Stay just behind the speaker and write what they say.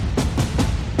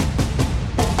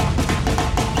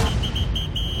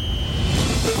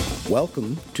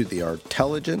Welcome to the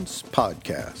Artelligence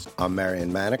Podcast. I'm Marion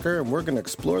Maneker, and we're going to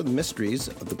explore the mysteries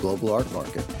of the global art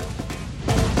market.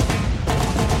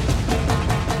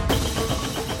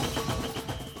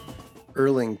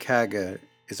 Erling Kagge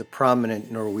is a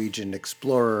prominent Norwegian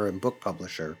explorer and book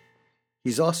publisher.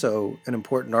 He's also an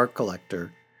important art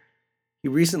collector. He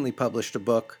recently published a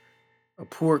book, A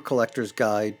Poor Collector's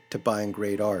Guide to Buying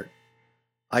Great Art.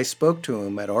 I spoke to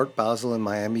him at Art Basel in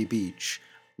Miami Beach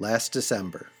last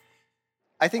December.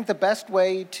 I think the best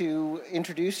way to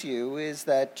introduce you is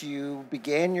that you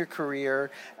began your career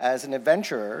as an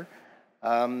adventurer,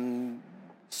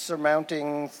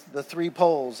 surmounting the three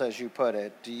poles, as you put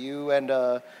it. You and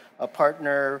a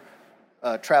partner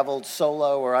traveled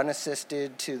solo or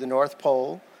unassisted to the North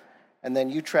Pole, and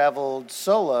then you traveled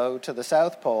solo to the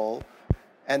South Pole,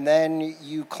 and then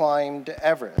you climbed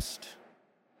Everest.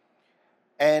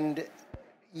 And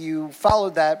you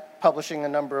followed that, publishing a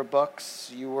number of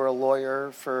books. You were a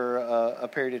lawyer for a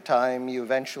period of time. You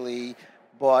eventually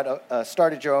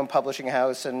started your own publishing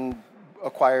house and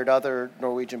acquired other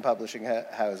Norwegian publishing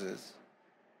houses.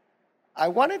 I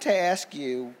wanted to ask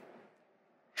you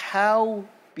how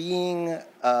being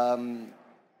an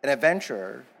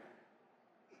adventurer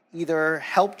either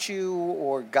helped you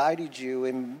or guided you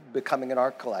in becoming an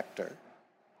art collector.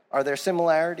 Are there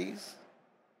similarities?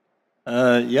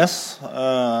 Yes,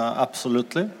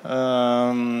 absolutely.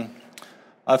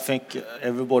 I think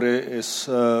everybody is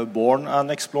born an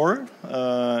explorer,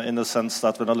 in the sense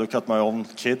that when I look at my own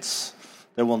kids,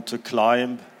 they want to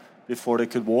climb before they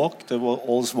could walk. They were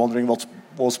always wondering what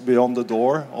was beyond the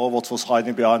door or what was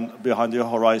hiding behind the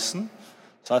horizon.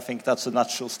 So I think that's a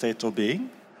natural state of being.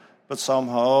 But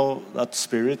somehow that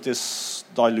spirit is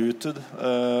diluted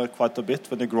quite a bit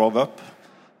when you grow up.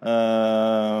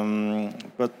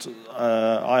 But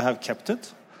I have kept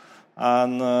it,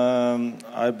 and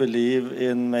I believe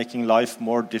in making life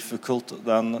more difficult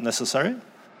than necessary,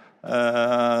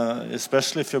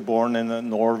 especially if you're born in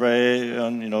Norway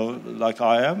and like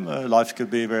I am. Life could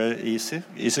be very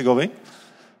easygoing,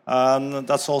 and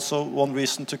that's also one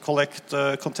reason to collect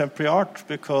contemporary art,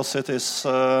 because it is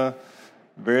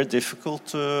very difficult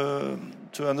to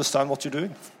understand what you're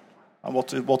doing. And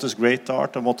what is great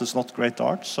art and what is not great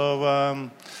art. So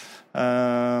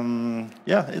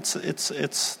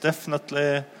it's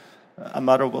definitely a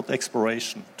matter of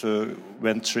exploration to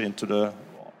venture into the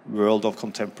world of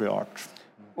contemporary art.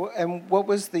 And what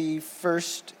was the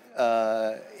first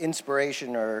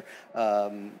inspiration or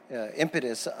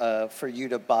impetus for you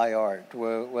to buy art?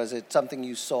 Was it something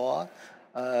you saw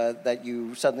that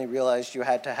you suddenly realized you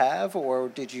had to have, or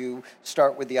did you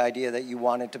start with the idea that you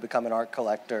wanted to become an art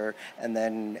collector and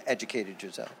then educated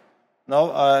yourself?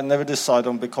 No, I never decided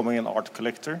on becoming an art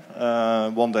collector.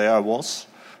 One day I was.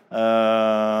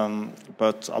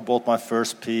 But I bought my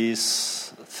first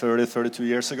piece 32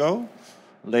 years ago,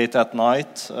 late at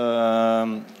night,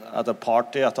 at a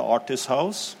party at the artist's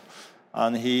house.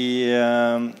 And he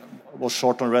was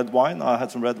short on red wine. I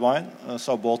had some red wine,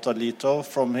 so I bought a Lito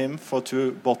from him for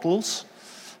 2 bottles.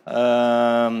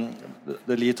 The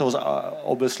Lito was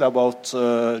obviously about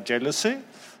jealousy,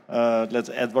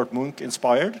 Edvard Munch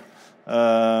inspired.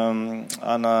 And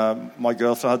my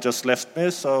girlfriend had just left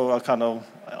me, so I kind of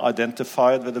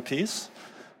identified with the piece.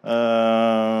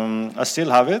 I still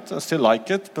have it, I still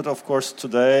like it, but of course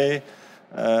today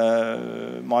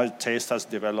my taste has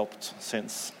developed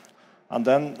since. And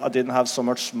then I didn't have so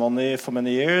much money for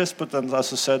many years, but then,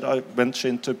 as I said, I went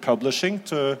into publishing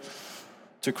to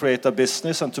create a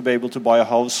business and to be able to buy a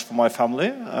house for my family.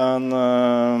 And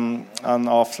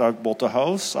after I bought a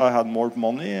house, I had more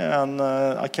money, and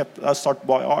I started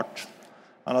buying art.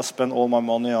 And I spent all my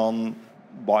money on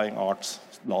buying art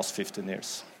the last 15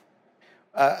 years.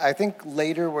 I think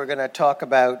later we're going to talk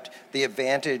about the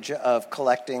advantage of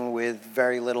collecting with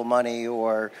very little money,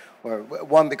 or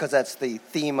one, because that's the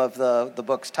theme of the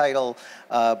book's title,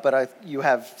 but you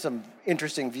have some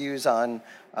interesting views on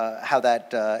how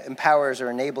that empowers or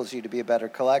enables you to be a better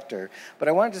collector. But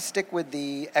I wanted to stick with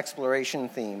the exploration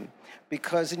theme,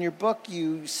 because in your book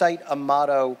you cite a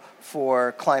motto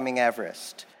for climbing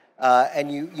Everest, and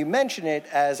you mention it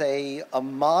as a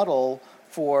model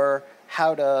for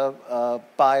how to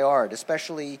buy art,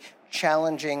 especially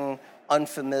challenging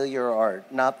unfamiliar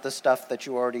art, not the stuff that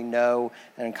you already know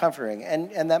and comforting.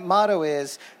 And that motto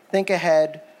is, think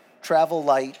ahead, travel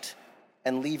light,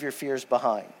 and leave your fears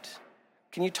behind.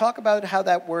 Can you talk about how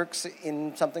that works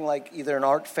in something like either an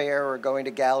art fair or going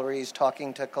to galleries,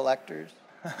 talking to collectors?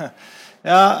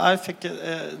 Yeah, I think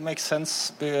it makes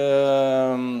sense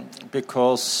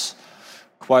because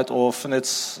quite often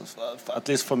it's, at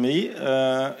least for me,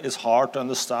 it's hard to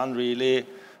understand really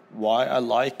why I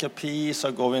like a piece.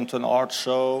 I go into an art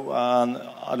show, and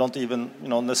I don't even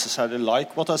necessarily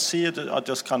like what I see. I'm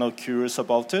just kind of curious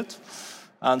about it.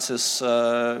 And since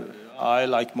I,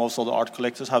 like most of the art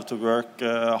collectors, have to work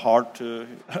hard to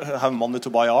have money to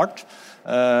buy art,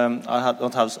 I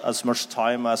don't have as much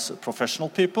time as professional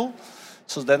people.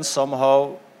 So then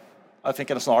somehow, I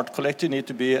think as an art collector, you need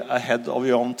to be ahead of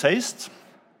your own taste,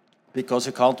 because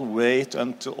you can't wait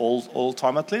until all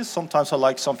time at least. Sometimes I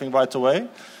like something right away,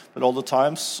 but all the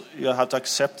times you have to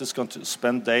accept it's going to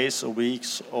spend days or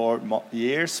weeks or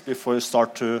years before you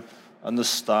start to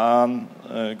understand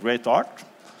great art.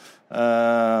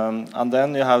 And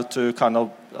then you have to kind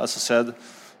of, as I said,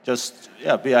 just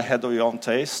be ahead of your own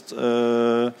taste.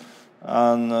 And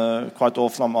quite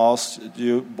often I'm asked, do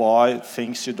you buy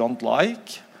things you don't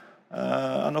like?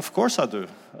 And of course I do.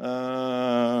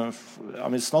 I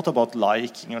mean, it's not about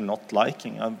liking or not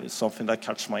liking. It's something that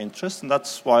catches my interest, and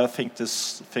that's why I think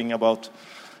this thing about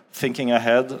thinking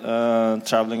ahead,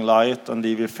 traveling light, and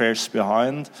leave your fears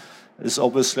behind is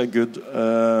obviously a good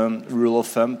rule of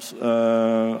thumb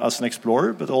as an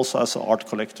explorer, but also as an art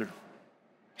collector.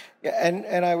 Yeah,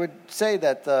 and I would say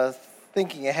that the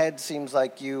thinking ahead seems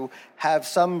like you have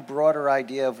some broader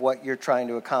idea of what you're trying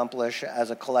to accomplish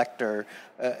as a collector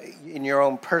in your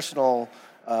own personal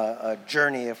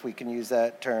journey, if we can use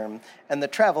that term. And the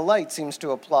travel light seems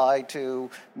to apply to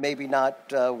maybe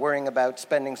not worrying about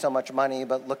spending so much money,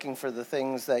 but looking for the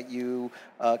things that you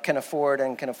can afford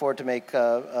and can afford to make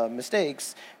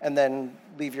mistakes, and then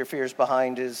leave your fears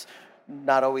behind is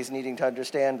not always needing to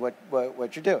understand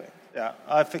what you're doing. Yeah,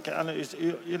 I think, and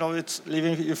it's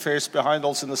leaving your fears behind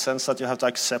also in the sense that you have to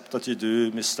accept that you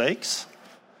do mistakes.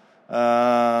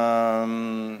 But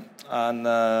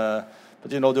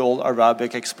the old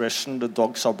Arabic expression, the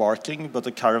dogs are barking, but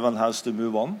the caravan has to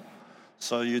move on.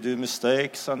 So you do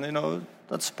mistakes, and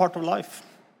that's part of life.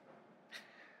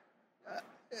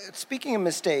 Speaking of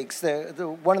mistakes,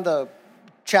 one of the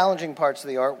challenging parts of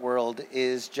the art world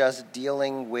is just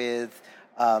dealing with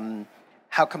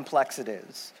how complex it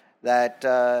is. That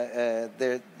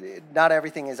not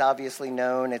everything is obviously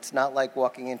known. It's not like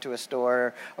walking into a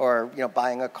store or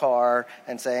buying a car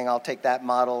and saying I'll take that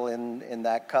model in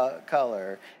that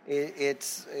color.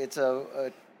 It's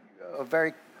a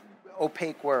very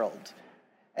opaque world.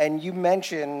 And you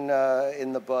mention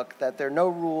in the book that there are no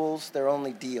rules, there are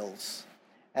only deals.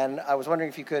 And I was wondering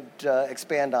if you could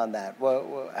expand on that.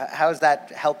 How does that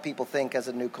help people think as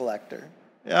a new collector?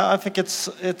 Yeah, I think it's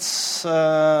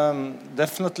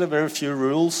definitely very few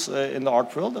rules in the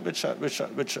art world, which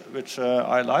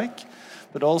I like.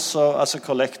 But also as a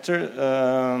collector,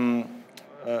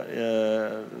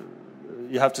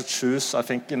 you have to choose. I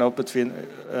think between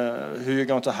who you're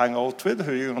going to hang out with,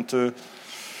 who you're going to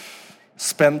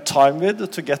spend time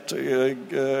with to get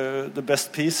the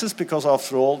best pieces. Because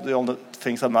after all, the only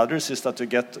thing that matters is that you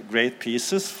get great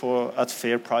pieces at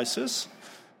fair prices.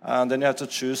 And then you have to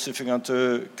choose if you're going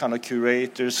to kind of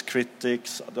curators,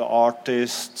 critics, the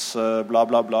artists, blah,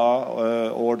 blah, blah,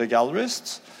 or the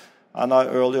gallerists. And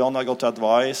early on I got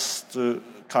advice to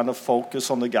kind of focus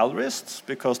on the gallerists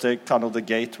because they're kind of the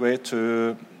gateway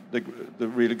to the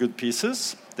really good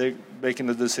pieces. They're making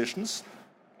the decisions.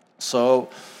 So,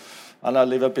 and I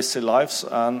live a busy life,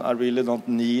 and I really don't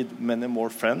need many more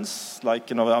friends.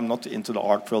 Like, I'm not into the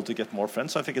art world to get more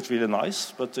friends. I think it's really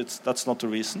nice, but that's not the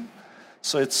reason.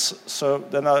 So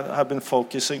then I have been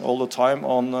focusing all the time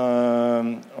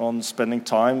on spending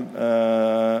time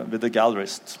with the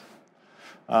gallerist.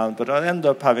 But I end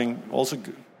up having also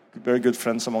very good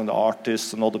friends among the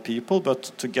artists and other people.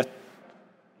 But to get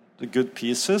the good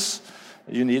pieces,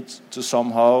 you need to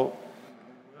somehow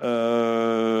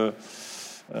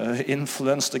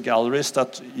influence the gallerist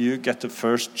that you get the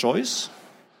first choice,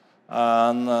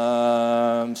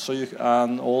 and so you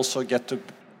and also get the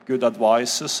good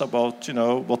advices about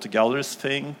what the gallerists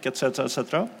think, etc.,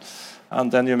 etc.,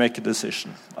 and then you make a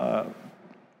decision,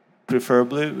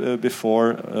 preferably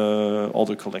before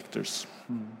other collectors.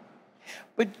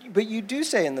 But you do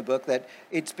say in the book that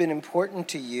it's been important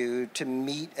to you to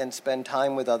meet and spend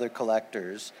time with other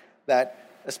collectors, that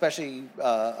especially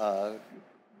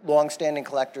long-standing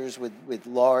collectors with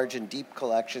large and deep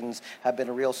collections have been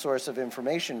a real source of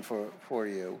information for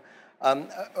you.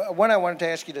 One, I wanted to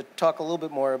ask you to talk a little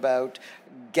bit more about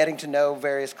getting to know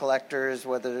various collectors,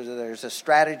 whether there's a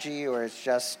strategy or it's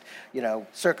just,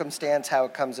 circumstance, how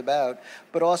it comes about.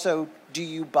 But also, do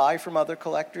you buy from other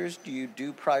collectors? Do you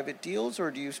do private deals,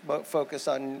 or do you focus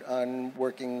on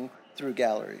working through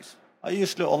galleries? I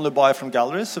usually only buy from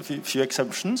galleries, a few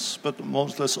exceptions, but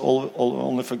mostly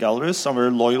only for galleries. I'm very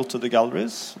loyal to the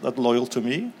galleries, that loyal to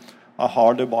me. I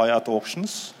hardly buy at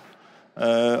auctions.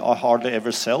 hardly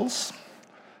ever sells.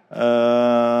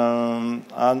 And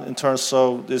in terms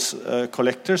of these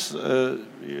collectors,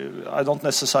 I don't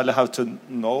necessarily have to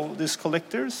know these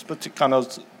collectors, but to kind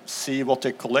of see what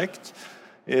they collect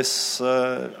is,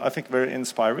 I think, very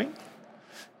inspiring,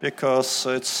 because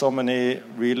it's so many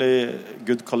really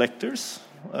good collectors.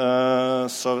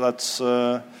 So that's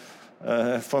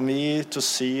for me to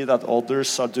see that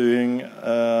others are doing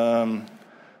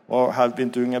or have been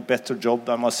doing a better job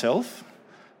than myself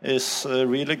is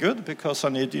really good, because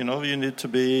you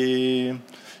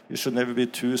should never be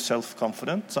too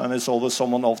self-confident, and there's always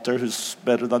someone out there who's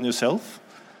better than yourself.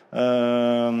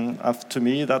 And to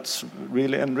me, that's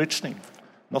really enriching.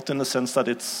 Not in the sense that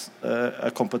it's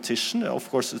a competition. Of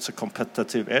course, it's a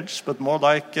competitive edge, but more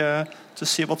like to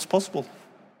see what's possible.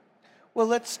 Well,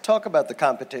 let's talk about the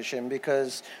competition,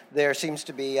 because there seems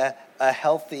to be a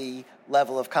healthy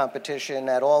level of competition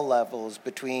at all levels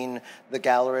between the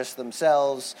gallerists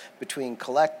themselves, between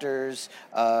collectors,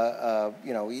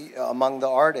 among the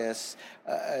artists.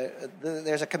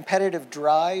 There's a competitive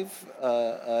drive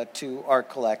to art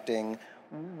collecting.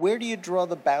 Where do you draw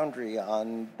the boundary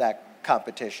on that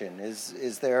competition?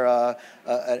 Is there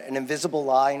an invisible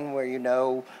line where you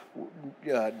know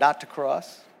not to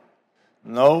cross?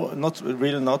 No, not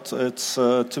really. Not. It's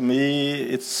to me,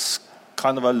 it's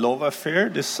kind of a love affair,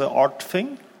 this art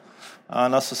thing.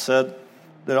 And as I said,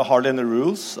 there are hardly any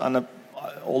rules. And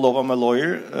although I'm a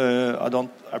lawyer, I don't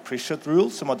appreciate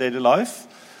rules in my daily life.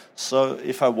 So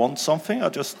if I want something, I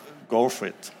just go for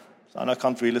it. And I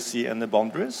can't really see any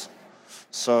boundaries.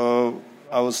 So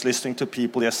I was listening to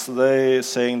people yesterday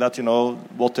saying that,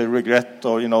 what they regret,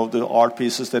 or, the art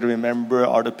pieces they remember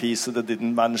are the pieces they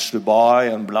didn't manage to buy,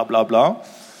 and blah, blah, blah.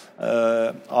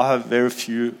 I have very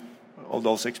few of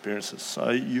those experiences.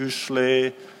 I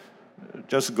usually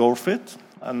just go for it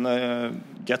and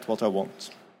get what I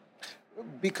want.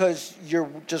 Because you're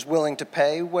just willing to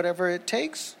pay whatever it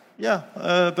takes? Yeah,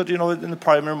 but, in the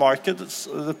primary market,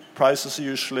 the prices are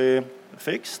usually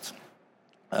fixed.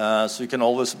 So you can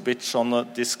always bitch on a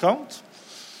discount,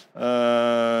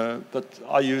 but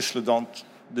I usually don't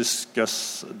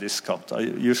discuss discount. I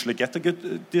usually get a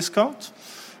good discount,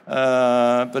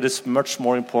 but it's much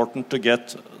more important to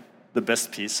get the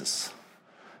best pieces.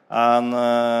 And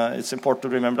it's important to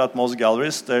remember that most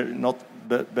galleries, they're not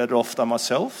better off than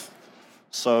myself.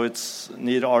 So it's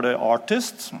neither are they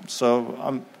artists. So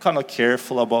I'm kind of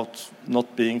careful about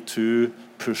not being too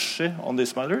pushy on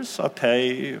these matters. I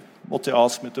pay what they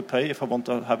ask me to pay if I want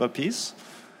to have a piece.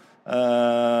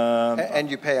 And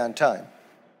you pay on time?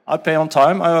 I pay on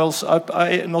time.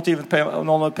 I not even pay,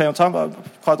 normally pay on time.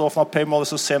 Quite often I pay more or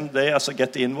less the same day as I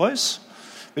get the invoice,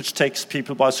 which takes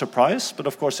people by surprise. But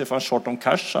of course, if I'm short on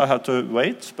cash, I have to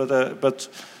wait.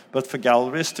 But for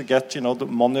galleries to get the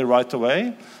money right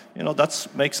away, that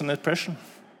makes an impression.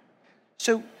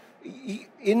 So,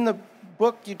 in the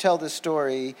book, you tell the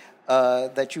story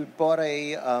that you bought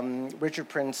a Richard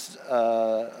Prince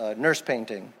nurse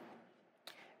painting,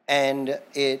 and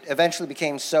it eventually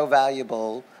became so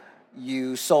valuable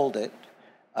you sold it,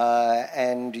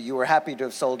 and you were happy to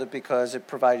have sold it because it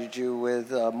provided you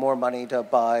with more money to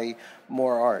buy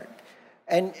more art.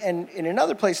 And in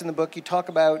another place in the book, you talk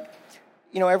about,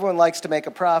 everyone likes to make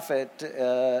a profit,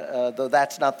 though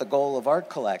that's not the goal of art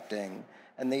collecting,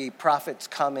 and the profits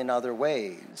come in other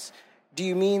ways. Do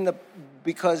you mean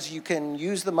because you can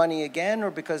use the money again,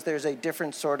 or because there's a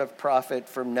different sort of profit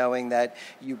from knowing that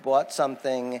you bought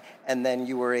something and then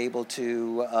you were able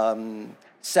to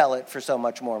sell it for so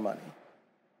much more money?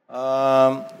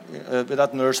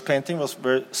 That nurse painting was a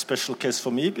very special case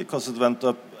for me because it went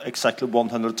up exactly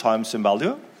 100 times in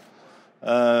value.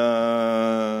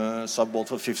 So I bought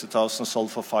for 50,000,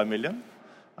 sold for 5 million.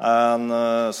 And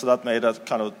so that made a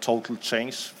kind of total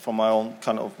change from my own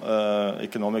kind of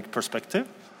economic perspective.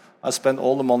 I spent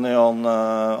all the money on,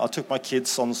 I took my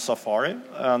kids on safari,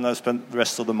 and I spent the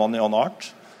rest of the money on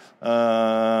art.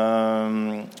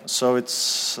 So it's,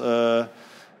 so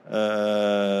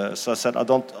I said, I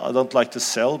don't like to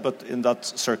sell, but in that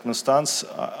circumstance,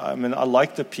 I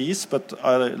like the piece, but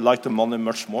I like the money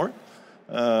much more.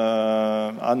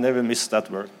 I never missed that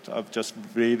work. I've just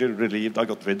really relieved I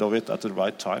got rid of it at the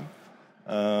right time.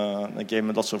 It gave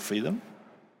me lots of freedom.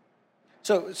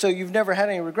 So you've never had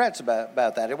any regrets about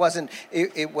that? It wasn't.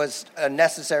 It was a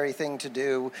necessary thing to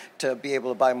do to be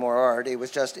able to buy more art. It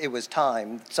was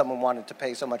time. Someone wanted to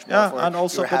pay so much more for it. And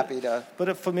also, you were happy to.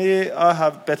 But for me, I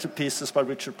have better pieces by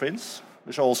Richard Prince,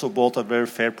 which I also bought at very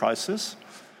fair prices.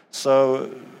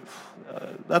 So.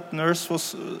 That nurse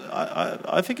was,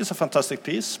 I think it's a fantastic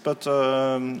piece, but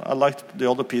I liked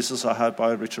the other pieces I had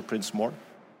by Richard Prince more.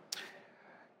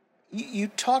 You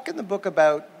talk in the book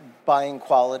about buying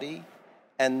quality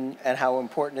and how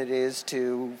important it is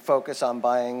to focus on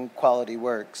buying quality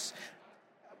works.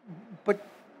 But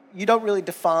you don't really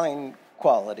define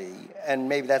quality, and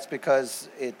maybe that's because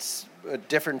it's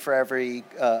different for every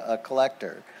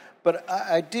collector. But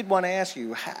I did want to ask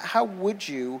you, how would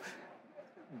you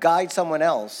guide someone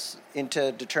else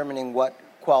into determining what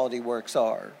quality works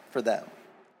are for them?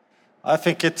 I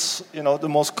think it's, the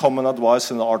most common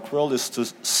advice in the art world is to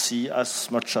see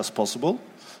as much as possible,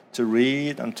 to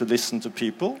read and to listen to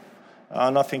people.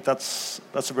 And I think that's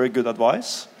a very good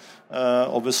advice,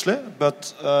 obviously.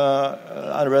 But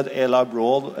I read Eli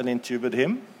Broad, an interview with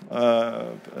him,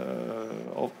 of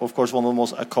course one of the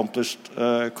most accomplished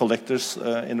collectors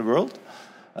in the world.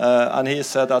 And he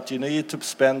said that you need to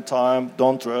spend time,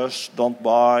 don't rush, don't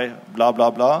buy, blah,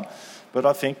 blah, blah. But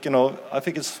I think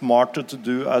it's smarter to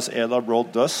do as Eli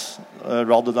Broad does,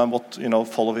 rather than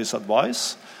follow his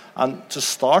advice, and to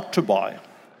start to buy.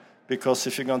 Because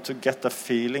if you're going to get a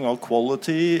feeling of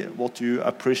quality, what you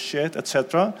appreciate,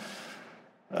 etc.,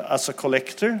 as a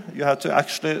collector, you have to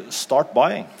actually start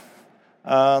buying.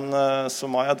 And so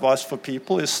my advice for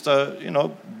people is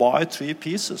to, buy 3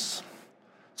 pieces.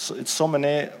 So it's so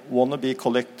many wannabe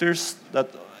collectors that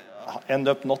end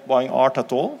up not buying art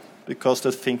at all, because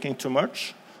they're thinking too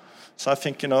much. So I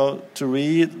think, to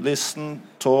read, listen,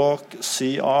 talk,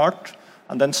 see art,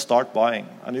 and then start buying.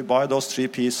 And you buy those 3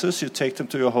 pieces, you take them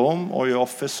to your home or your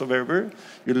office or wherever,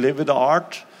 you live with the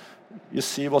art, you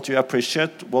see what you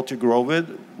appreciate, what you grow with,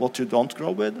 what you don't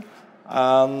grow with,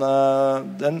 and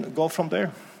then go from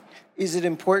there. Is it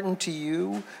important to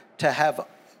you to have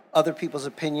other people's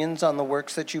opinions on the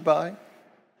works that you buy?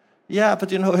 Yeah,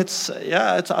 but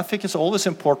I think it's always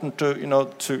important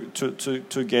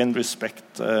to gain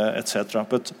respect, etc.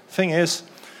 But the thing is,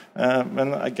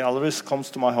 when a gallerist comes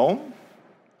to my home,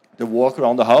 they walk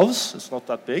around the house. It's not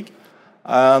that big,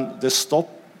 and they stop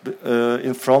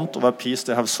in front of a piece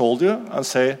they have sold you and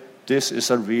say, "This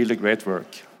is a really great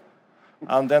work,"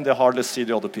 and then they hardly see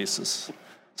the other pieces.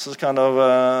 So it's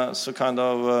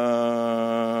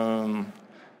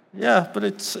yeah, but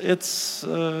it's.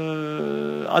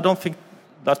 I don't think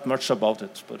that much about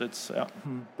it, but it's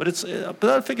but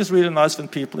I think it's really nice when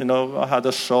people. I had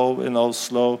a show in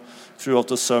Oslo throughout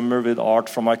the summer with art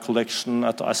from my collection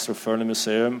at the Astrup Fearnley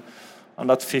Museum, and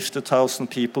that 50,000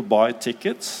 people buy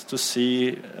tickets to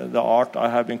see the art I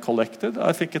have been collected.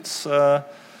 I think it's a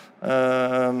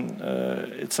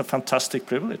fantastic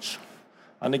privilege.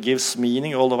 And it gives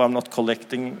meaning, although I'm not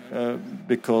collecting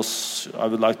because I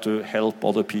would like to help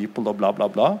other people or blah, blah,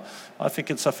 blah. I think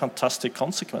it's a fantastic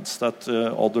consequence that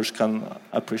others can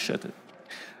appreciate it.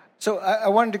 So I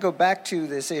wanted to go back to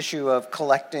this issue of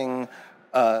collecting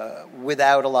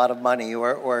without a lot of money,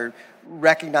 or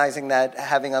recognizing that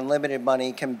having unlimited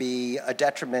money can be a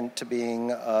detriment to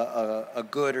being a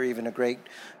good or even a great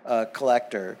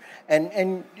collector.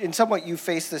 And in somewhat you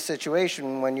faced this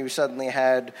situation when you suddenly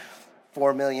had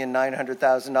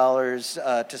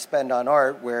 $4,900,000 to spend on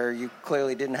art, where you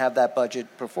clearly didn't have that budget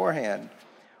beforehand.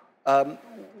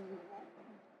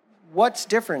 What's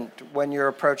different when you're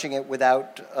approaching it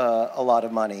without a lot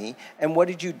of money, and what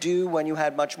did you do when you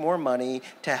had much more money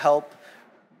to help,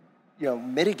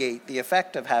 mitigate the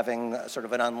effect of having sort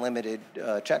of an unlimited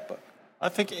checkbook? I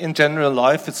think in general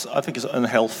life, it's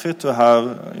unhealthy to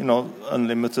have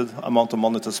unlimited amount of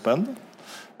money to spend.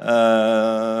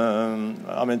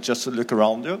 Just to look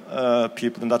around you,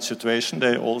 people in that situation,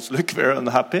 they always look very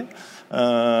unhappy.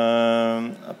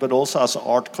 But also as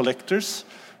art collectors,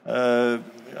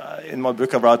 in my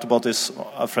book I write about this.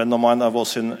 A friend of mine, I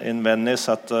was in Venice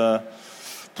at, I'm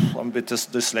a bit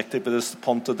dyslexic, but it's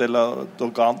Ponte della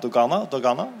Dogana,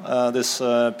 this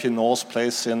Pinault's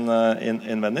place in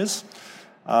Venice.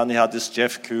 And he had this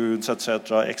Jeff Koons,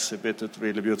 etc., exhibited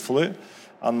really beautifully.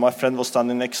 And my friend was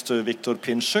standing next to Viktor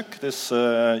Pinchuk, this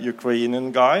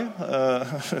Ukrainian guy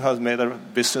who has made a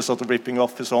business out of ripping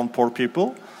off his own poor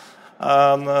people.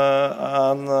 And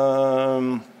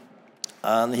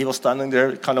he was standing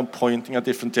there kind of pointing at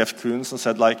different Jeff Koons and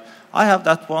said, like, I have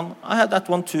that one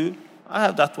too, I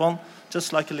have that one,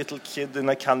 just like a little kid in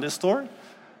a candy store.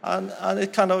 And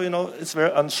it kind of, it's very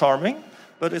uncharming.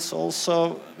 But it's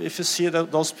also, if you see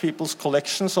those people's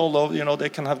collections, although, they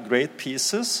can have great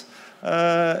pieces,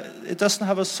 it doesn't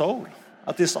have a soul.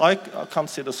 At least I can't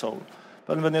see the soul.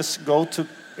 But when you go to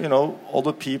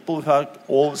other people who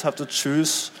always have to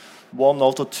choose 1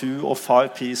 out of 2 or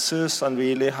 5 pieces and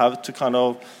really have to kind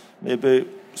of maybe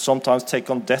sometimes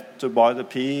take on debt to buy the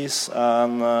piece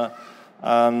and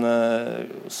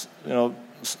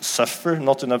suffer,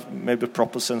 not in a maybe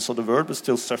proper sense of the word, but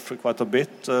still suffer quite a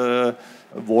bit,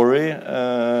 worry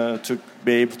to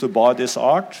be able to buy this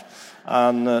art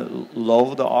and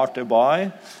love the art they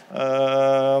buy.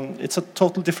 It's a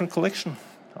totally different collection.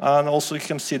 And also you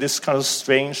can see this kind of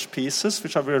strange pieces,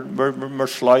 which are very, very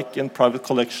much like in private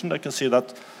collection. I can see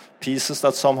that pieces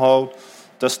that somehow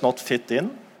does not fit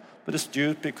in, but it's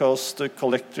due because the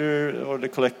collector or the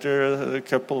collector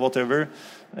couple, whatever,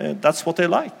 that's what they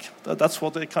like. That's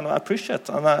what they kind of appreciate.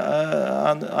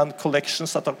 And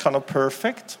collections that are kind of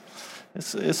perfect,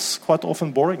 it's quite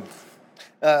often boring.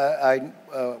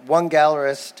 One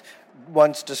gallerist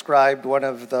once described one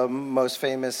of the most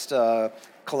famous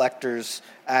collectors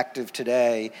active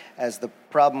today as the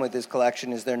problem with his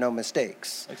collection is there are no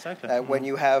mistakes. Exactly. When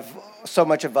you have so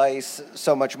much advice,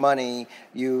 so much money,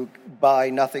 you buy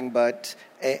nothing but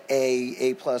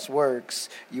A+ works,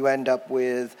 you end up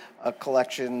with a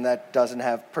collection that doesn't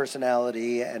have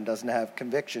personality and doesn't have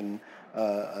conviction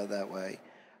that way.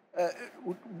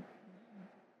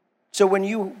 So when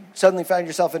you suddenly found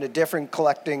yourself in a different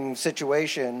collecting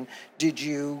situation, did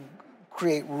you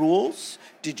create rules?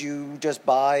 Did you just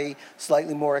buy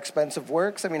slightly more expensive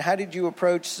works? I mean, how did you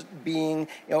approach being,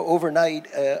 overnight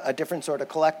a different sort of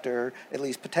collector, at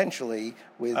least potentially,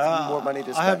 with more money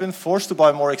to spend? I have been forced to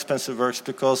buy more expensive works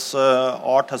because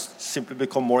art has simply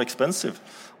become more expensive.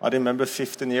 I remember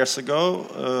 15 years ago,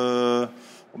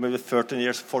 or maybe 14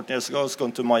 years ago, I was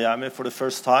going to Miami for the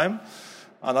first time.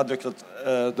 And I looked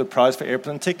at the price for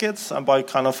airplane tickets, and by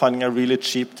kind of finding a really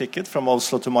cheap ticket from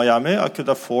Oslo to Miami, I could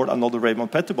afford another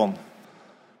Raymond Pettibon.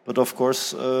 But of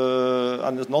course,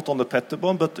 and it's not on the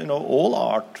Pettibon, but all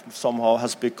art somehow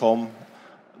has become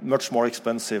much more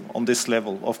expensive on this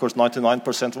level. Of course,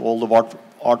 99% of all the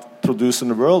art produced in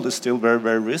the world is still very,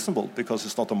 very reasonable because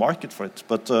it's not a market for it.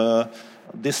 But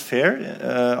this fair,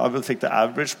 I will think the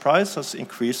average price has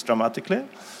increased dramatically.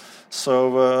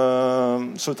 So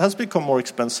it has become more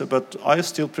expensive, but I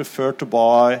still prefer to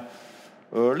buy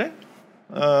early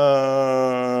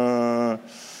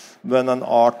when an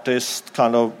artist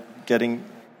kind of getting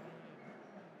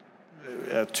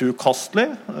too costly.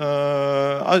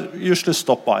 I usually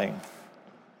stop buying.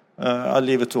 I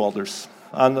leave it to others,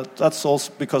 and that's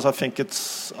also because I think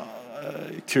it's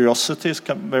curiosity is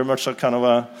very much a kind of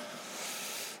a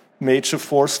major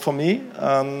force for me,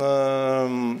 and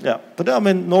but I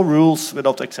mean, no rules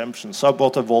without exemptions. I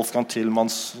bought a Wolfgang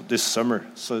Tillmans this summer,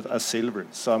 so a silver.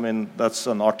 So I mean, that's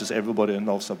an artist everybody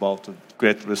knows about,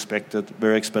 great respected,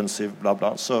 very expensive, blah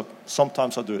blah. So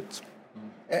sometimes I do it.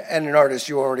 And an artist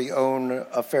you already own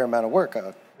a fair amount of work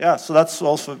on. Yeah, so that's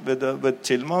also with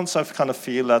Tillmans. I kind of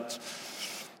feel that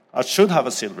I should have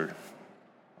a silver.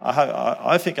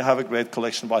 I think I have a great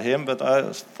collection by him, but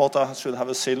I thought I should have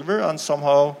a silver, and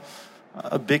somehow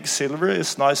a big silver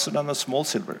is nicer than a small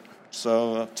silver.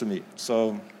 So to me,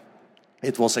 so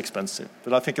it was expensive,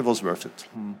 but I think it was worth it.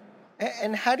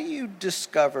 And how do you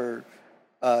discover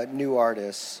new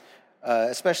artists,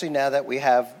 especially now that we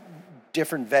have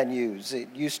different venues? It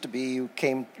used to be you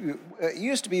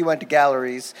went to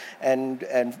galleries and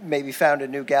maybe found a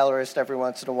new gallerist every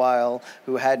once in a while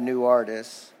who had new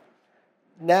artists.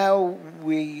 Now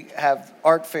we have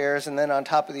art fairs, and then on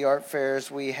top of the art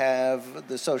fairs, we have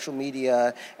the social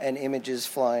media and images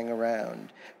flying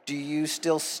around. Do you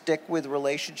still stick with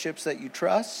relationships that you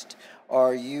trust?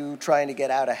 Are you trying to get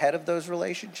out ahead of those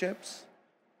relationships?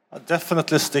 I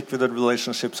definitely stick with the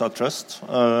relationships I trust.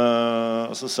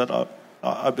 As I said,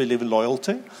 I believe in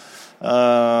loyalty,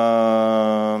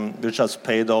 which has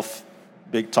paid off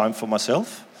big time for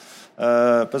myself.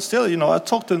 But still, I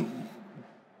talk to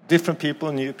different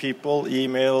people, new people,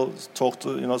 email, talk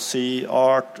to, see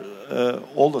art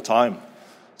all the time.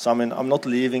 So, I mean, I'm not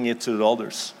leaving it to the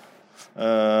others.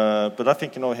 But I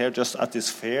think, here just at this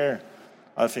fair,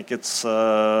 I think it's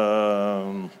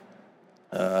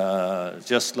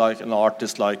just like an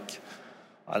artist like,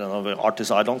 I don't know, the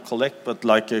artist I don't collect, but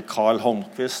like Carl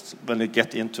Holmquist, when you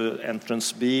get into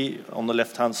entrance B, on the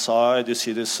left-hand side, you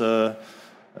see this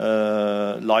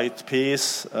light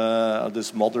piece,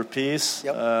 this mother piece.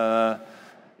 Yep.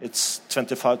 It's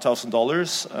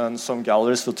 $25,000, and some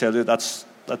galleries will tell you that's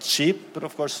cheap, but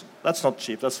of course that's not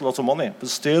cheap. That's a lot of money, but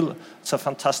still, it's a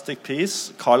fantastic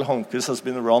piece. Carl Holmquist has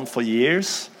been around for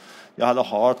years. You had a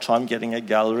hard time getting a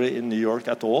gallery in New York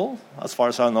at all, as far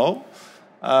as I know.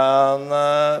 And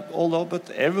but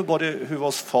everybody who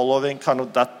was following kind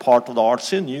of that part of the art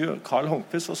scene knew Carl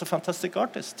Holmquist was a fantastic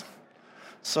artist.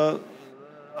 So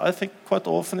I think quite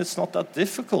often it's not that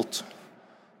difficult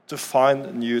to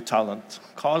find new talent.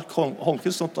 Carl Holmquist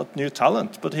is not that new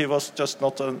talent, but he was just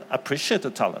not an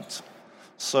appreciated talent.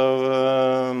 So,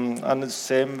 and the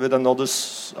same with another,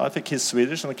 I think he's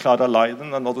Swedish, and Clara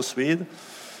Leiden, another Swede.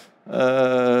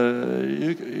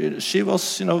 She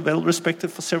was, well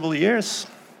respected for several years,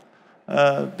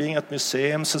 being at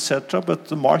museums, etc. But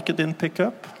the market didn't pick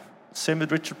up. Same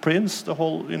with Richard Prince. The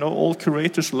whole, all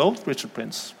curators loved Richard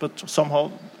Prince, but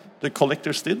somehow the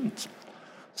collectors didn't.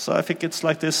 So I think it's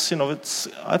like this.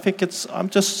 I'm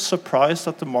just surprised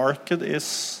that the market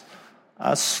is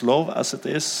as slow as it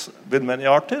is with many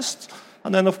artists.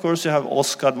 And then, of course, you have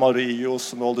Oscar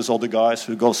Murillos and all these other guys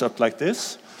who goes up like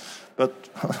this. But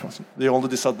the only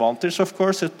disadvantage, of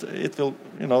course, it will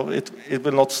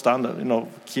not stand,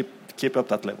 keep up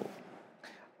that level.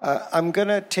 I'm going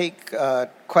to take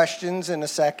questions in a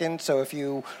second, so if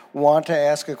you want to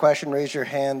ask a question, raise your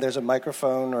hand. There's a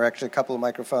microphone, or actually a couple of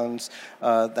microphones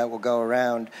that will go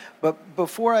around. But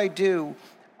before I do,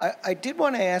 I did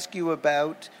want to ask you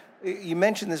about, you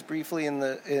mentioned this briefly in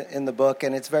the book,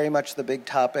 and it's very much the big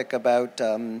topic about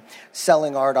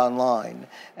selling art online.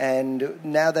 And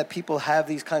now that people have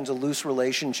these kinds of loose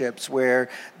relationships where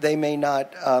they may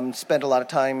not spend a lot of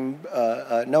time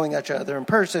knowing each other in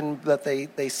person, but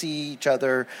they see each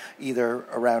other either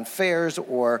around fairs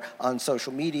or on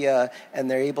social media, and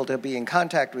they're able to be in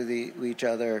contact with each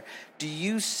other. Do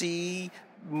you see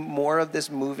more of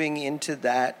this moving into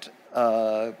that,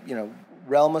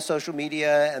 realm of social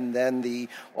media, and then the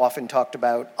often talked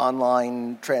about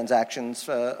online transactions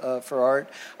for art,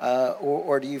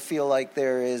 or do you feel like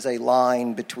there is a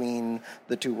line between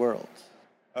the two worlds?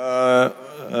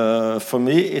 For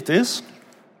me, it is.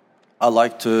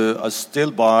 I still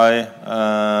buy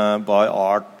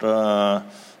art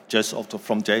just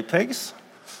from JPEGs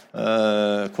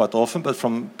quite often, but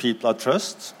from people I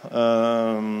trust,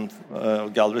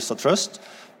 galleries I trust,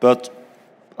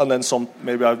 and then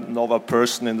maybe I know a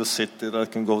person in the city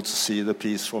that can go to see the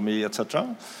piece for me,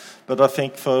 etc. But I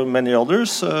think for many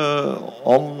others,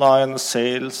 online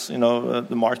sales,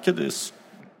 the market is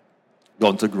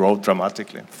going to grow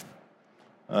dramatically.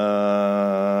 Maybe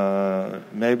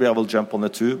I will jump on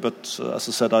it too, but as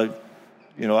I said, I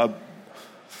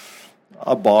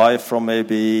buy from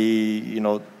maybe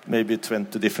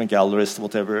 20 different galleries,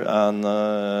 whatever, and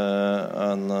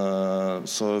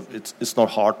so it's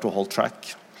not hard to hold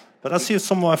track. But I see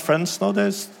some of my friends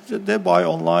nowadays, they buy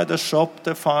online, they shop,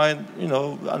 they find,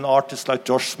 an artist like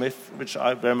Josh Smith, which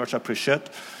I very much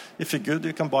appreciate. If you're good,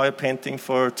 you can buy a painting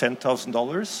for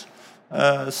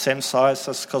 $10,000. Same size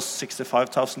as costs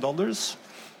 $65,000.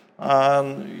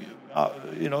 And,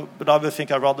 but I would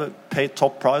think I'd rather pay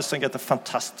top price and get a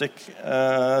fantastic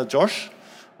Josh.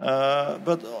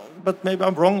 But maybe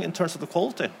I'm wrong in terms of the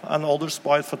quality, and others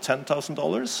buy it for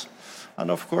 $10,000. And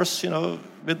of course,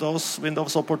 with those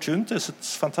windows of opportunities,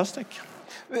 it's fantastic.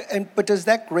 But does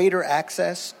that greater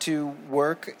access to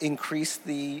work increase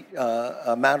the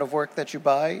amount of work that you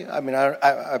buy? I mean,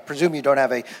 I presume you don't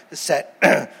have a set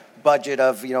budget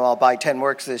of, I'll buy 10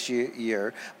 works this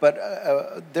year, but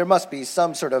there must be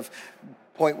some sort of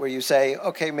point where you say,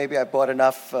 okay, maybe I bought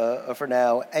enough for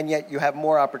now, and yet you have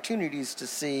more opportunities to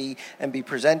see and be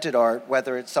presented art,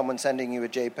 whether it's someone sending you a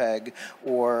JPEG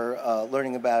or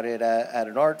learning about it at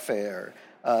an art fair.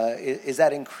 Is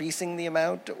that increasing the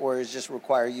amount, or is it just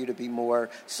require you to be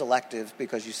more selective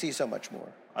because you see so much more?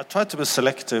 I try to be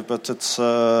selective, but it's,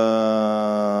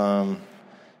 I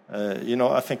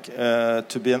think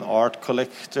to be an art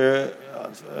collector,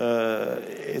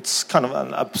 it's kind of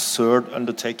an absurd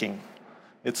undertaking.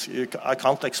 I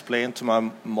can't explain to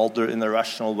my mother in a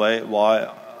rational way why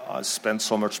I spend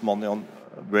so much money on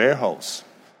a warehouse.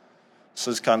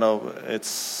 So it's kind of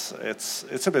it's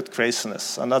a bit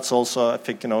craziness, and that's also, I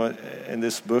think, in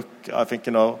this book, I think,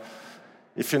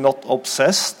 if you're not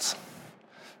obsessed,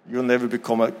 you'll never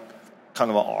become a kind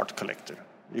of an art collector.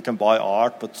 You can buy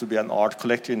art, but to be an art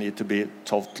collector, you need to be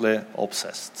totally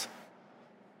obsessed.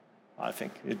 I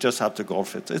think you just have to go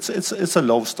for it. It's a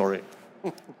love story.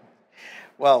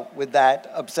 Well, with that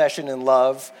obsession and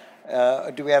love,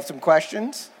 do we have some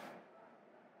questions?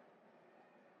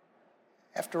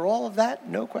 After all of that,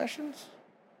 no questions?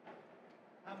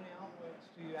 How many artworks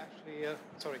do you actually...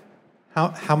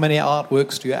 How many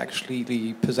artworks do you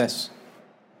actually possess?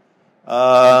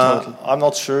 I'm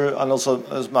not sure, and also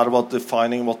it's a matter about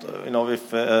defining what,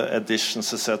 if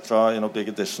editions, etc., big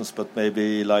editions, but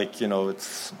maybe like,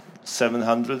 it's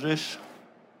 700-ish.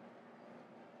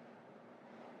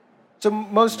 So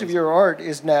most of your art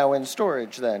is now in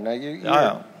storage then?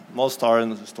 Yeah, most are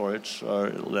in storage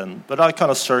then. But I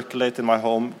kind of circulate in my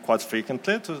home quite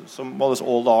frequently. Almost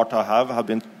all the art I have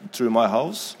been through my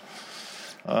house.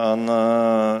 And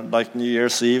like New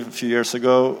Year's Eve a few years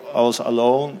ago, I was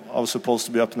alone. I was supposed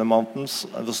to be up in the mountains.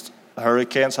 I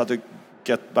hurricanes, I had to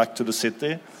get back to the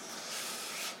city.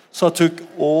 So I took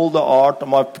all the art,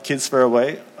 and my kids were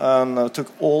away, and I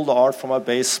took all the art from my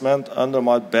basement, under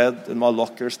my bed, in my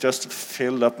lockers, just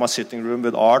filled up my sitting room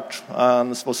with art, and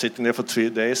was sitting there for 3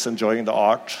 days, enjoying the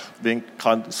art, being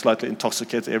kind of slightly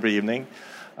intoxicated every evening.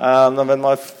 And when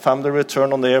my family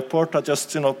returned on the airport, I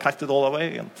just, packed it all away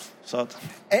again. So.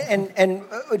 And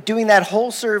doing that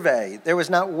whole survey, there was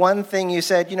not one thing you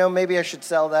said, maybe I should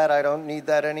sell that, I don't need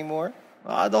that anymore?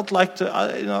 I don't like to,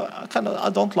 I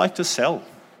don't like to sell.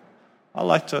 I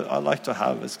like to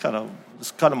have. It's kind of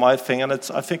my thing, and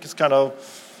I think it's kind of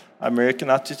American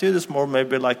attitude. It's more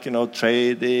maybe like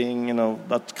trading,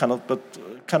 that kind of. But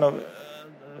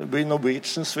we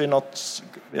Norwegians, we've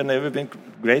never been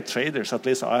great traders. At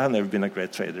least I have never been a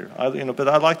great trader. But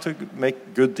I like to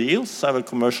make good deals. I have a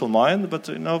commercial mind, but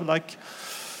like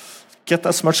get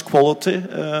as much quality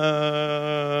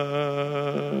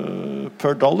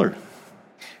per dollar.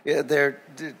 Yeah,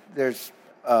 there's.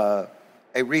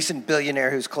 A recent billionaire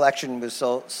whose collection was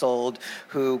sold,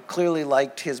 who clearly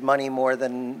liked his money more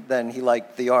than he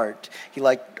liked the art. He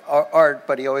liked art,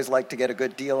 but he always liked to get a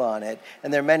good deal on it.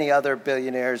 And there are many other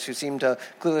billionaires who seem to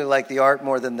clearly like the art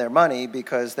more than their money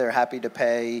because they're happy to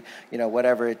pay,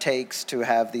 whatever it takes to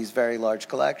have these very large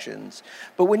collections.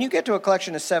 But when you get to a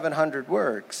collection of 700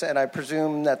 works, and I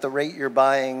presume that the rate you're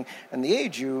buying and the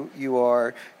age you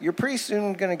are, you're pretty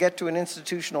soon going to get to an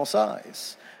institutional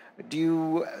size. Do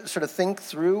you sort of think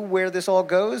through where this all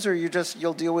goes, or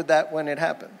you'll deal with that when it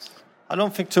happens? I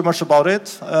don't think too much about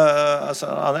it. As an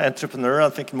entrepreneur, I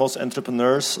think most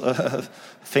entrepreneurs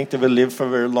think they will live for a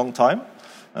very long time.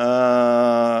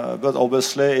 But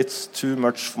obviously, it's too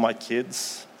much for my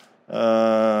kids.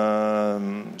 So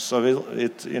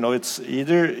it's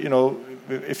either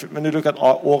when you look at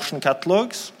auction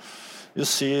catalogs, you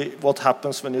see what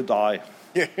happens when you die.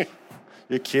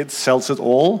 Your kid sells it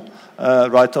all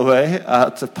right away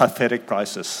at pathetic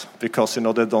prices because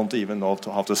they don't even know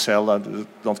how to sell and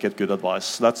don't get good advice.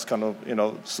 So that's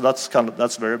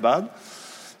that's very bad.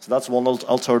 So that's one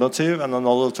alternative, and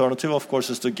another alternative, of course,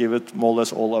 is to give it more or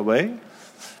less all away.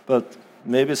 But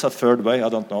maybe it's a third way. I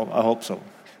don't know. I hope so.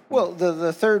 Well,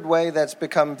 the third way that's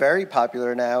become very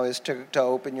popular now is to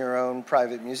open your own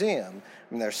private museum.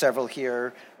 I mean, there are several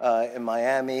here in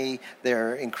Miami.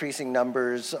 There are increasing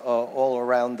numbers all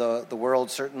around the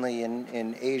world, certainly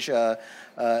in Asia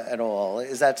and all.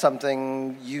 Is that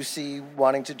something you see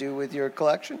wanting to do with your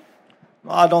collection?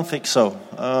 I don't think so.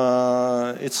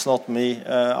 It's not me.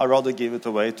 I'd rather give it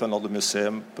away to another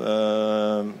museum.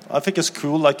 I think it's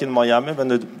cool, like in Miami, when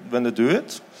they do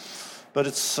it. But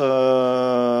it's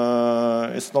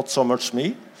not so much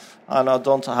me. And I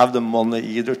don't have the money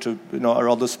either to, I'd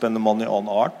rather spend the money on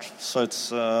art. So it's,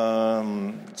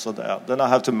 then I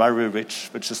have to marry rich,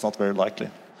 which is not very likely.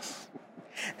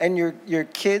 And your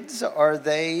kids, are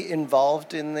they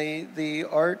involved in the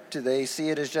art? Do they see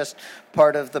it as just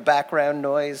part of the background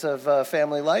noise of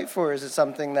family life, or is it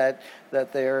something that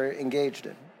they're engaged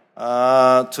in?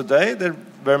 Today, they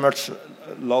very much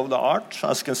love the art.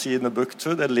 As you can see in the book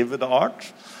too, they live with the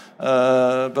art.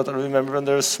 But I remember when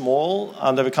they were small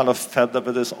and they were kind of fed up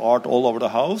with this art all over the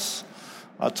house.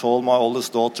 I told my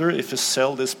oldest daughter, if you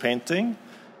sell this painting,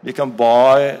 you can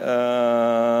buy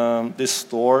this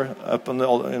store up in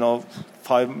the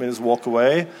 5 minutes walk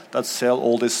away that sell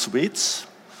all these sweets.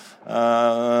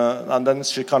 And then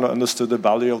she kind of understood the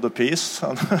value of the piece,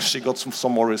 and she got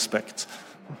some more respect.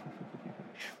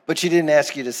 But she didn't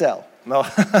ask you to sell. No,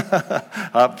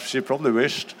 she probably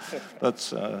wished, but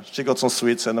she got some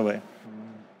sweets anyway.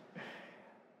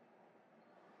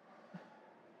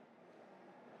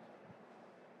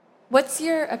 What's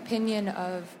your opinion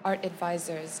of art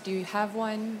advisors? Do you have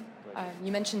one?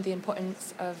 You mentioned the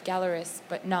importance of gallerists,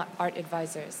 but not art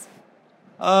advisors.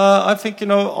 I think,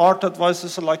 art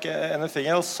advisors are like anything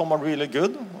else. Some are really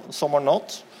good, some are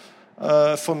not.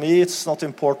 For me, it's not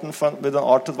important with an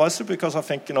art advisor because I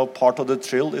think, part of the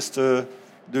thrill is to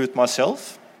do it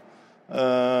myself.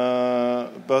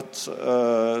 But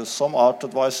some art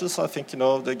advisors, I think,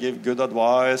 they give good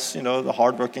advice, the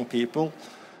hardworking people.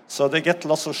 So they get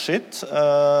lots of shit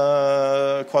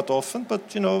quite often,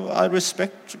 but, I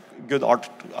respect good art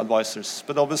advisors.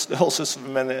 But obviously also so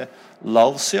many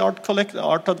lousy art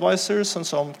advisors and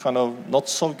some kind of not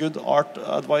so good art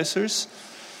advisors.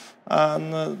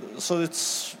 And so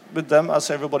it's with them as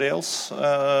everybody else.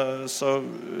 But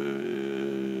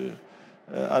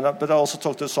I also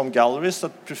talked to some galleries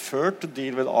that prefer to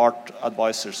deal with art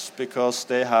advisors because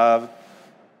they have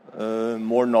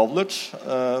more knowledge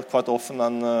quite often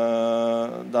than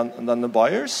the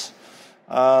buyers.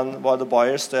 And while the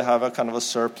buyers, they have a kind of a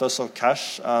surplus of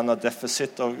cash and a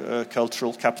deficit of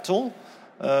cultural capital,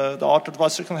 the art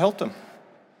advisor can help them.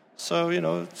 So, you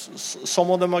know,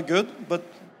 some of them are good,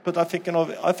 but I think, you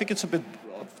know, I think it's a bit,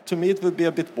 to me it would be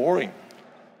a bit boring.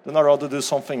 Then I'd rather do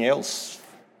something else.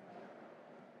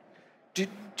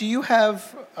 Do you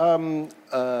have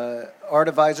art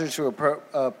advisors who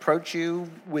approach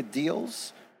you with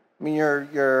deals? I mean,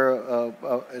 you're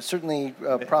certainly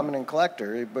a prominent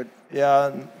collector, but...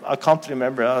 Yeah, I can't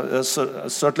remember.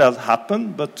 Certainly has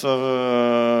happened, but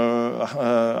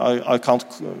I can't,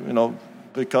 you know,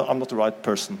 because I'm not the right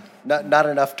person. Not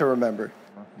enough to remember.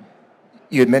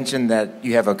 You had mentioned that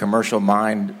you have a commercial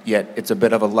mind, yet it's a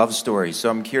bit of a love story. So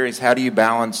I'm curious, how do you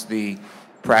balance the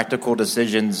practical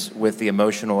decisions with the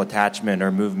emotional attachment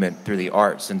or movement through the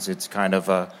art, since it's kind of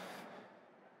a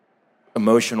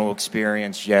emotional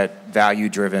experience yet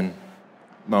value-driven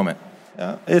moment?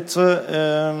 Yeah,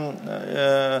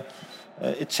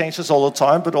 it changes all the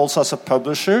time, but also as a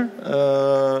publisher,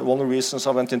 one of the reasons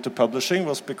I went into publishing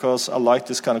was because I like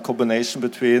this kind of combination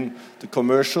between the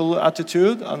commercial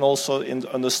attitude and also in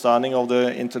understanding of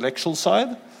the intellectual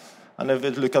side. And if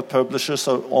you look at publishers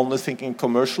who are only thinking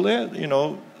commercially, you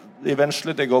know,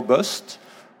 eventually they go bust.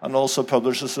 And also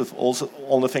publishers who also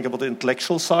only think about the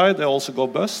intellectual side, they also go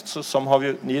bust. So somehow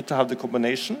you need to have the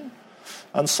combination.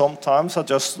 And sometimes I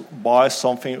just buy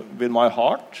something with my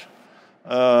heart.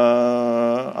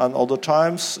 And other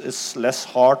times it's less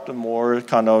heart and more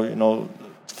kind of, you know,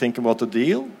 think about the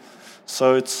deal.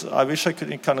 So I wish I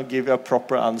could kind of give you a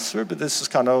proper answer, but this is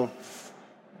kind of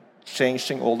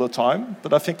changing all the time.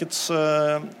 But I think I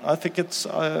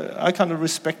kind of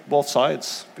respect both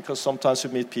sides, because sometimes you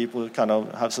meet people who kind of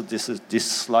have a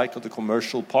dislike of the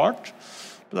commercial part,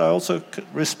 but I also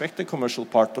respect the commercial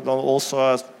part. But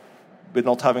also, with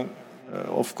not having,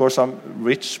 of course, I'm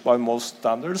rich by most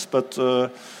standards, but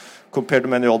compared to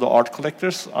many other art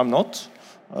collectors, I'm not.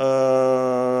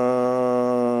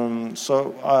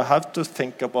 So I have to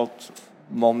think about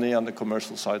money and the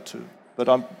commercial side too. But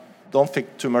don't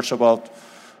think too much about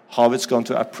how it's going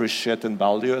to appreciate in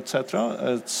value, etc.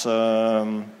 It's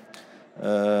then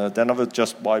I would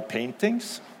just buy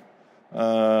paintings,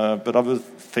 but I would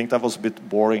think that was a bit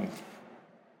boring.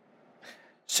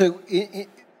 So,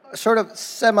 sort of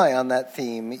semi on that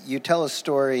theme, you tell a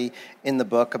story in the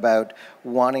book about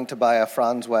wanting to buy a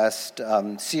Franz West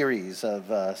series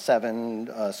of 7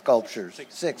 sculptures,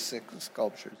 six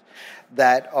sculptures,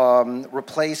 that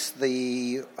replace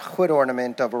the hood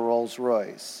ornament of a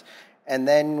Rolls-Royce. And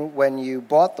then when you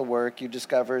bought the work, you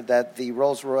discovered that the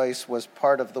Rolls-Royce was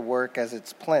part of the work as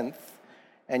its plinth,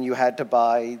 and you had to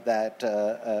buy that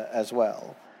as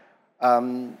well.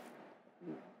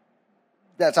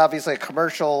 That's obviously a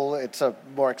commercial. It's a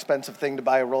more expensive thing to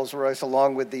buy a Rolls-Royce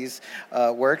along with these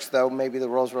works, though maybe the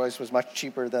Rolls-Royce was much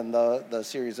cheaper than the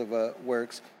series of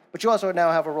works. But you also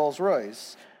now have a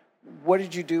Rolls-Royce. What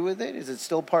did you do with it? Is it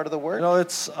still part of the work? No,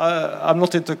 I'm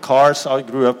not into cars. I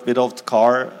grew up without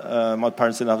car. My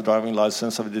parents didn't have a driving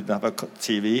license, so we didn't have a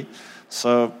TV.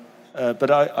 So,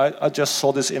 but I just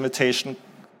saw this invitation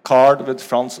card with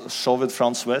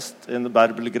Franz West in the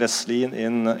Bärbel Gräslin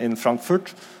in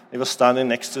Frankfurt. He was standing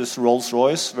next to this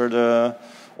Rolls-Royce where the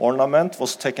ornament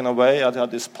was taken away. I had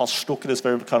this Passstück, this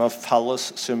very kind of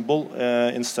phallus symbol,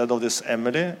 instead of this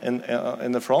Emily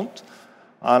in the front.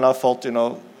 And I thought, you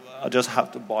know, I just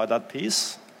have to buy that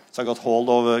piece. So I got hold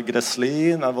of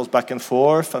Gräslin, I was back and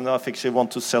forth, and I think she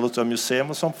wanted to sell it to a museum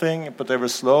or something, but they were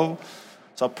slow.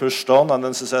 So I pushed on, and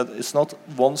then she said, it's not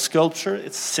one sculpture,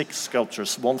 it's 6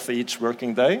 sculptures, 1 for each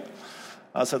working day.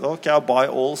 I said, okay, I'll buy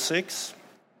all 6.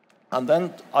 And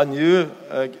then I knew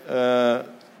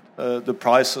the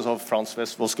prices of Franz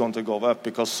West was going to go up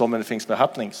because so many things were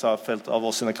happening. So I felt I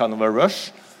was in a kind of a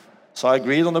rush. So I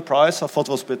agreed on the price. I thought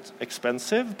it was a bit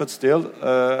expensive, but still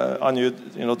I knew,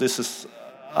 you know, this is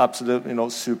absolutely, you know,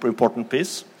 super important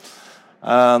piece.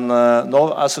 And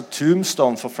now, as a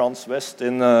tombstone for Franz West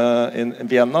in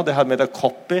Vienna, they had made a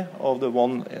copy of the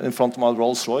one in front of my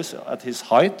Rolls-Royce at his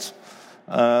height.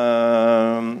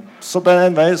 But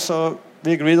anyway, so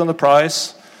we agreed on the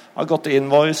price. I got the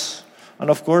invoice,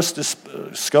 and of course, this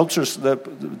sculptures,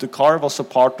 the car was a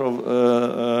part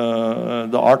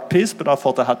of the art piece. But I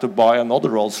thought I had to buy another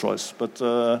Rolls-Royce.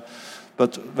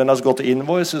 But when I got the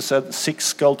invoice, it said 6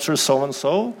 sculptures so and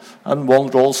so, and 1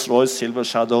 Rolls-Royce Silver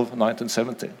Shadow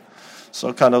 1970.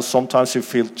 So kind of sometimes you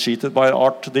feel cheated by an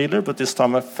art dealer, but this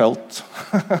time I felt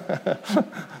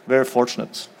very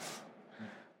fortunate.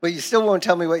 But you still won't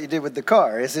tell me what you did with the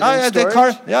car. Is it in storage? The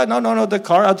car. Yeah, no. The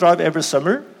car I drive every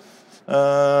summer.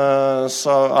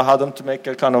 So I had them to make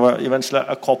a kind of eventually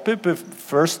a copy. But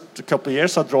first a couple of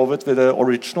years I drove it with the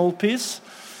original piece.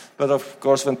 But of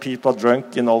course, when people are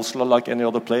drunk in Oslo, like any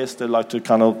other place, they like to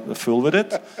kind of fool with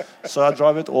it. So I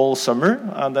drive it all summer,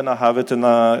 and then I have it in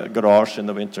a garage in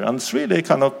the winter. And it's really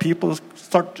kind of people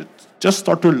start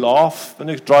to laugh when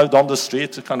you drive down the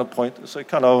street. To kind of point, so it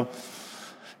kind of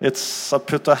I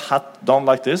put a hat down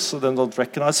like this, so they don't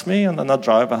recognize me, and then I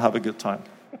drive and have a good time.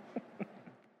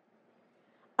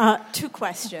 2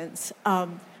 questions,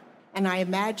 and I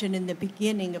imagine in the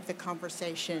beginning of the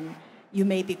conversation, you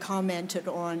maybe commented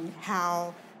on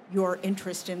how your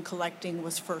interest in collecting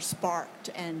was first sparked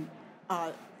and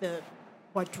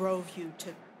what drove you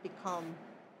to become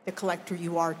the collector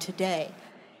you are today.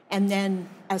 And then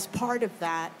as part of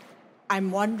that,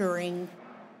 I'm wondering,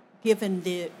 given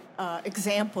the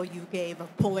example you gave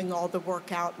of pulling all the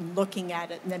work out and looking at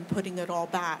it and then putting it all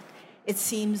back, it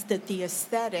seems that the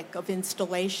aesthetic of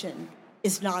installation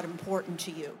is not important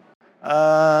to you.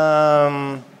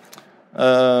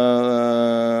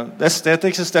 The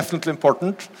aesthetics is definitely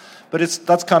important, but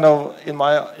that's kind of in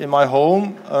my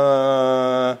home.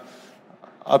 I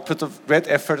put a great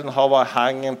effort in how I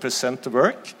hang and present the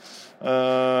work,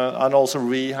 and also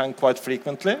rehang quite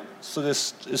frequently. So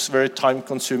this is a very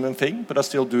time-consuming thing, but I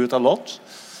still do it a lot.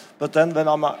 But then when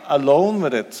I'm alone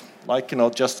with it, like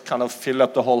just kind of fill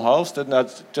up the whole house, then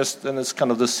it's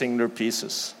kind of the singular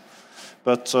pieces.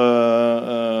 But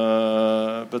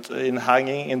in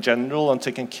hanging in general and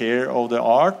taking care of the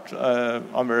art,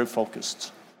 I'm very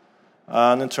focused.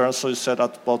 And in terms of you said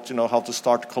about how to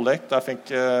start collect, I think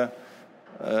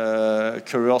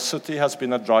curiosity has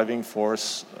been a driving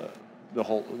force the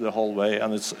whole way,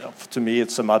 and to me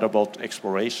it's a matter about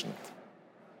exploration.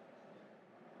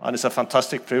 And it's a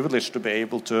fantastic privilege to be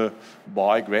able to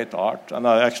buy great art, and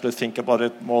I actually think about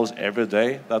it most every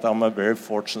day that I'm a very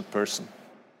fortunate person.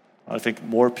 I think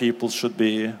more people should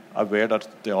be aware that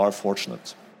they are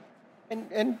fortunate.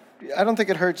 And I don't think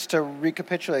it hurts to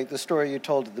recapitulate the story you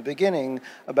told at the beginning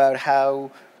about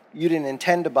how you didn't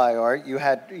intend to buy art.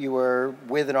 You were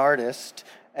with an artist,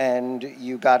 and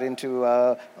you got into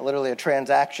literally a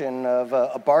transaction of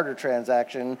a barter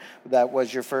transaction that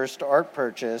was your first art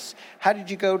purchase. How did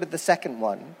you go to the second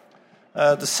one?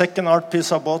 The second art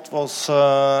piece I bought was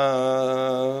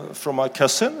from my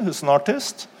cousin, who's an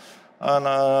artist. And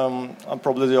I'm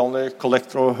probably the only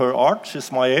collector of her art.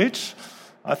 She's my age.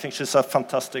 I think she's a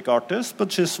fantastic artist,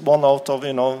 but she's one out of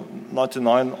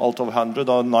 99 out of 100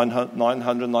 or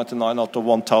 999 out of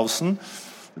 1,000.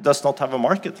 Does not have a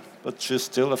market, but she's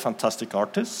still a fantastic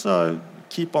artist. So I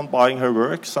keep on buying her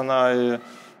works, and I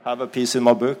have a piece in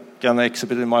my book and I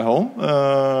exhibit it in my home.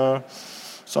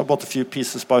 So I bought a few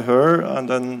pieces by her, and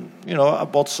then I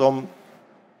bought some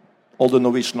all the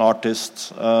Norwegian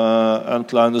artists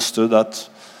until I understood that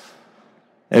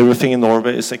everything in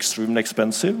Norway is extremely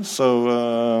expensive. So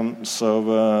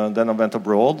then I went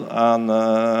abroad, and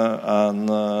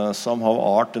somehow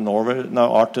art in Norway,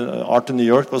 art in New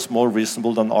York was more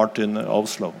reasonable than art in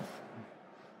Oslo.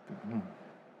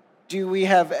 Do we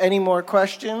have any more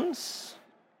questions?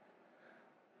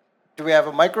 Do we have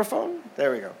a microphone?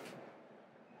 There we go.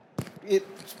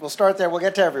 We'll start there. We'll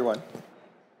get to everyone.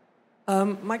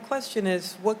 My question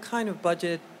is, what kind of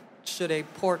budget should a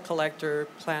poor collector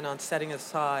plan on setting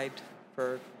aside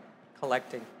for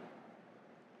collecting?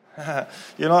 I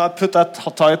put that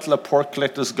title, A Poor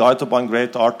Collector's Guide to Buying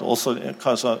Great Art, also in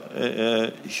kind of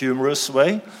a humorous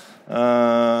way. But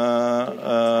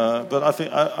I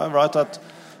think I write that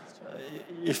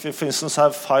if you, for instance,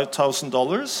 have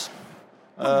 $5,000,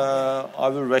 I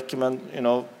will recommend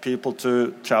people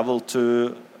to travel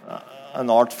to an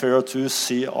art fair to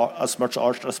see as much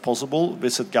art as possible,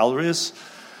 visit galleries,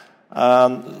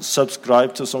 and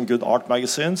subscribe to some good art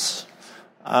magazines.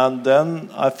 And then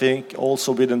I think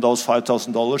also within those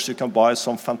 $5,000 you can buy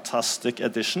some fantastic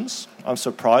editions. I'm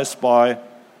surprised by,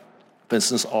 for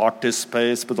instance, Artist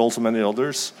Space, but also many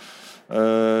others.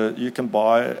 You can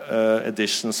buy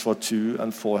editions for $200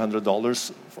 and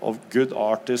 $400 of good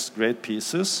artists, great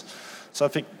pieces. So I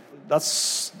think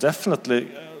that's definitely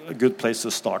a good place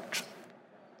to start.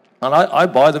 And I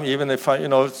buy them even if I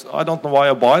don't know why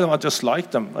I buy them. I just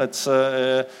like them. It's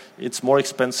more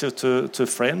expensive to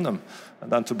frame them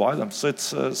than to buy them. So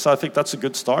I think that's a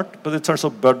good start. But in terms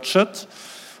of budget,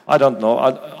 I don't know.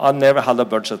 I never had a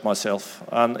budget myself,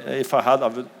 and if I had, I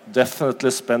would definitely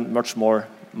spend much more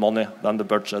money than the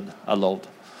budget allowed.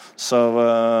 So,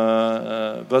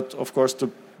 but of course, to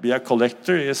be a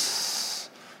collector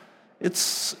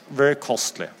it's very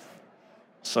costly.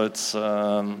 So it's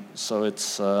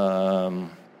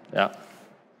yeah.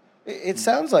 It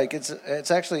sounds like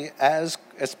it's actually as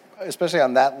especially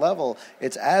on that level,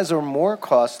 it's as or more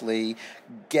costly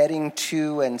getting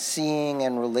to and seeing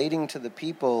and relating to the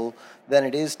people than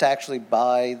it is to actually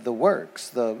buy the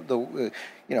works.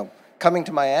 Coming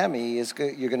to Miami is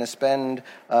good. You're going to spend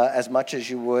as much as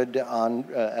you would on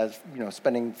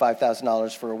spending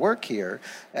 $5,000 for a work here.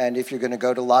 And if you're going to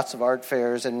go to lots of art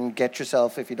fairs and get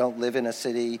yourself, if you don't live in a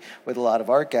city with a lot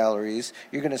of art galleries,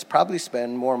 you're going to probably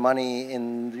spend more money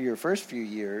in your first few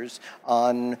years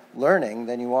on learning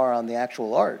than you are on the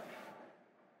actual art.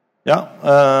 Yeah,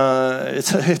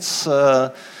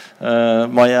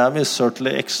 Miami is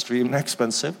certainly extremely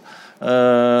expensive.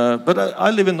 But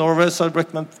I live in Norway, so I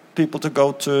recommend people to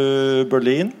go to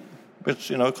Berlin, which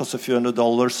costs a few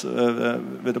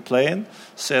 $100 with a plane,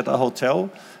 stay at a hotel,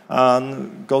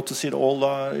 and go to see all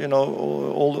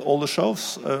the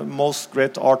shows. Most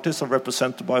great artists are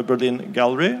represented by Berlin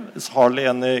Gallery. There's hardly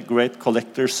any great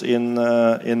collectors in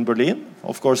Berlin.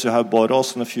 Of course, you have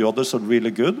Boros and a few others are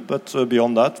really good, but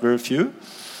beyond that, very few.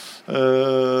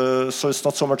 So it's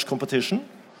not so much competition.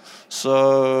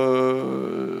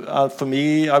 So for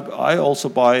me, I also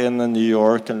buy in New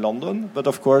York and London, but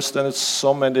of course then it's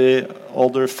so many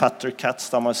other fatter cats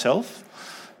than myself.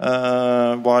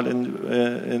 While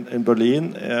in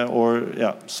Berlin,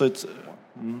 so it's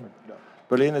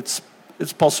Berlin. It's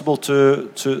possible to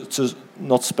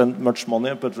not spend much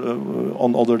money, but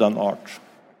on other than art.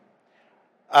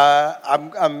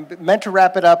 I'm meant to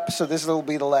wrap it up, so this will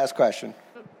be the last question.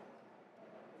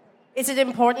 Is it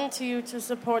important to you to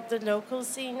support the local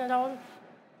scene at all?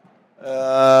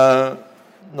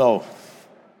 No.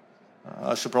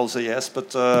 I should probably say yes,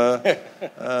 but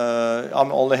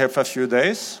I'm only here for a few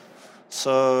days.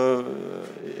 So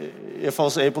if I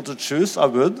was able to choose, I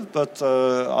would, but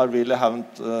I really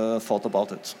haven't thought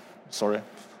about it. Sorry.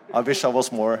 I wish I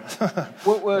was more.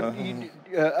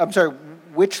 I'm sorry,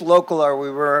 which local are we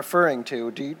referring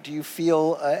to? Do you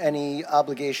feel any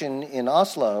obligation in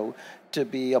Oslo to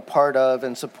be a part of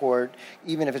and support,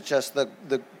 even if it's just the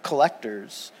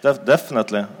collectors?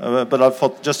 Definitely, but I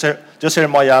thought just here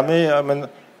in Miami. I mean,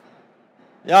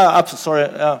 I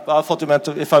thought you meant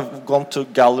if I've gone to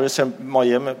galleries in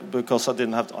Miami because I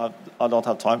don't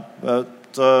have time. But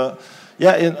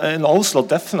in Oslo,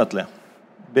 definitely,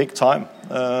 big time,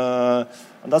 and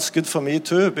that's good for me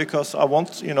too because I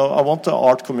want the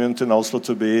art community in Oslo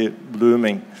to be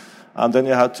blooming. And then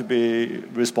you have to be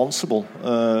responsible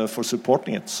for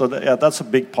supporting it. So that's a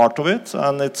big part of it,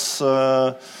 and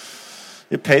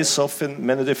it pays off in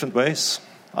many different ways.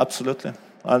 Absolutely.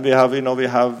 And we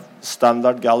have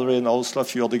Standard Gallery in Oslo, a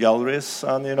few other galleries,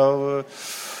 and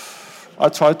I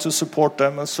try to support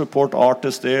them and support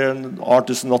artists there, and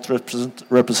artists not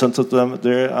represented them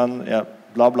there, and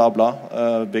blah blah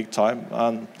blah, big time,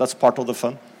 and that's part of the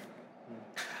fun.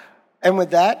 And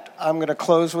with that, I'm going to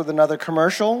close with another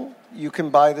commercial. You can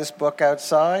buy this book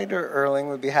outside, or Erling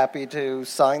would be happy to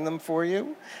sign them for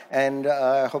you. And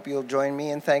I hope you'll join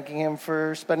me in thanking him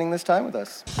for spending this time with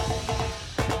us.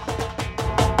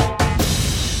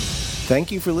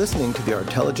 Thank you for listening to the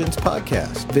Artelligence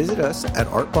Podcast. Visit us at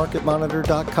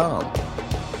artmarketmonitor.com.